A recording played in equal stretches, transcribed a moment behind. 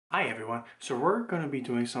Hi everyone, so we're going to be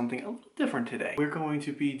doing something a little different today. We're going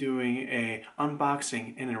to be doing a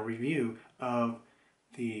unboxing and a review of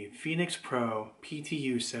the Phenyx Pro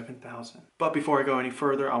PTU-7000. But before I go any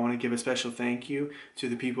further, I want to give a special thank you to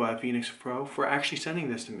the people at Phenyx Pro for actually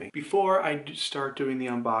sending this to me. Before I start doing the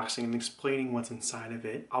unboxing and explaining what's inside of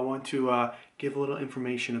it, I want to give a little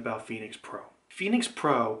information about Phenyx Pro. Phenyx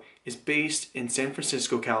Pro is based in San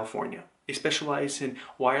Francisco, California. They specialize in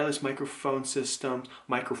wireless microphone systems,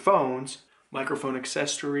 microphones, microphone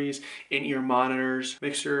accessories, in-ear monitors,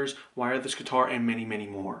 mixers, wireless guitar, and many, many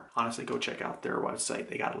more. Honestly, go check out their website.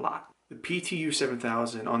 They got a lot. The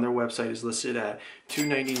PTU-7000 on their website is listed at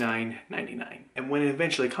 $299.99. And when it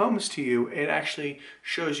eventually comes to you, it actually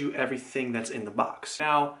shows you everything that's in the box.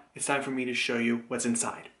 Now, it's time for me to show you what's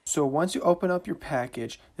inside. So once you open up your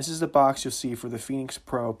package, this is the box you'll see for the Phenyx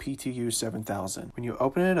Pro PTU-7000. When you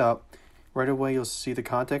open it up, right away you'll see the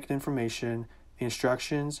contact information, the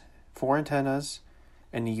instructions, 4 antennas,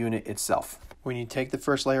 and the unit itself. When you take the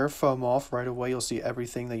first layer of foam off, right away you'll see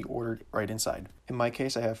everything that you ordered right inside. In my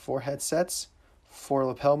case, I have 4 headsets, 4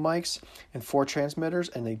 lapel mics, and 4 transmitters,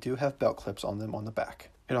 and they do have belt clips on them on the back.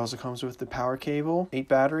 It also comes with the power cable, 8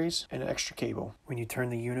 batteries, and an extra cable. When you turn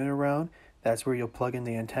the unit around, that's where you'll plug in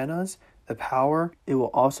the antennas, the power. It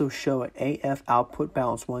will also show an AF output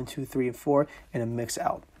balance 1, 2, 3, and 4, and a mix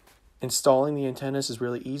out. Installing the antennas is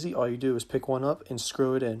really easy. All you do is pick one up and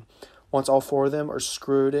screw it in. Once all 4 of them are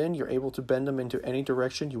screwed in, you're able to bend them into any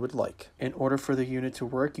direction you would like. In order for the unit to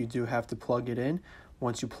work, you do have to plug it in.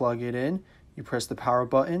 Once you plug it in, you press the power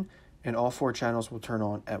button and all 4 channels will turn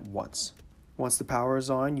on at once. Once the power is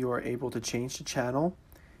on, you are able to change the channel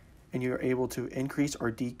and you are able to increase or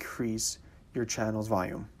decrease your channel's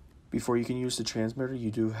volume. Before you can use the transmitter, you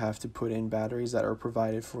do have to put in batteries that are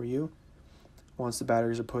provided for you. Once the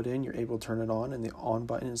batteries are put in, you're able to turn it on and the on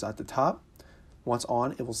button is at the top. Once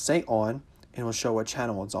on, it will say on and it will show what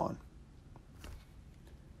channel it's on.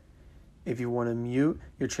 If you want to mute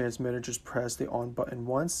your transmitter, just press the on button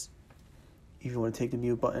once. If you want to take the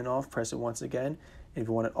mute button off, press it once again. If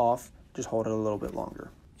you want it off, just hold it a little bit longer.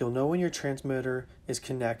 You'll know when your transmitter is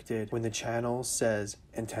connected when the channel says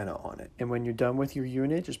antenna on it. And when you're done with your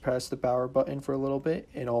unit, just press the power button for a little bit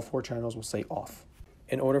and all 4 channels will say off.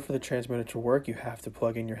 In order for the transmitter to work, you have to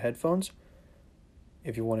plug in your headphones.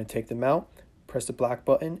 If you want to take them out, press the black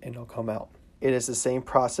button and they'll come out. It is the same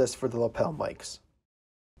process for the lapel mics.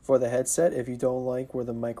 For the headset, if you don't like where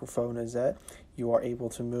the microphone is at, you are able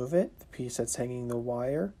to move it. The piece that's hanging the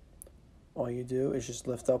wire, all you do is just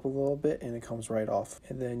lift up a little bit and it comes right off.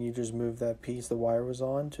 And then you just move that piece the wire was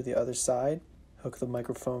on to the other side, hook the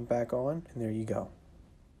microphone back on, and there you go.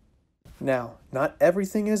 Now, not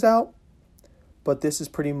everything is out, but this is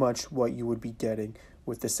pretty much what you would be getting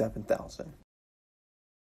with the 7000.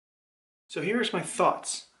 So here's my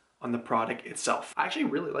thoughts on the product itself. I actually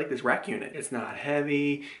really like this rack unit. It's not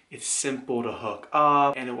heavy, it's simple to hook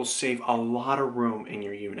up, and it will save a lot of room in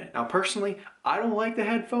your unit. Now personally, I don't like the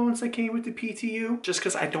headphones that came with the PTU, just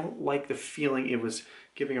because I don't like the feeling it was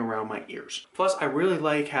giving around my ears. Plus, I really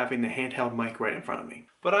like having the handheld mic right in front of me.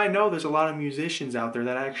 But I know there's a lot of musicians out there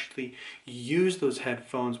that actually use those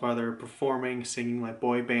headphones while they're performing, singing, like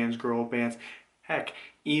boy bands, girl bands. Heck,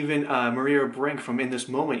 even Maria Brink from In This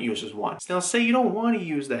Moment uses one. Now say you don't want to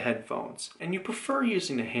use the headphones and you prefer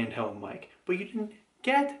using the handheld mic, but you didn't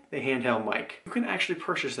get the handheld mic. You can actually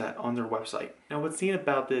purchase that on their website. Now what's neat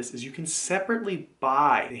about this is you can separately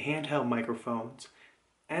buy the handheld microphones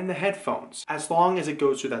and the headphones as long as it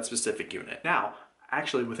goes to that specific unit. Now,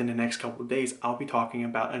 actually within the next couple of days, I'll be talking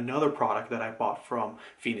about another product that I bought from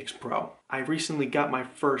Phenyx Pro. I recently got my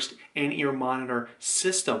first in-ear monitor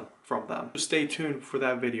system from them. So stay tuned for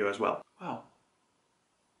that video as well. Wow,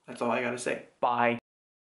 that's all I gotta say. Bye.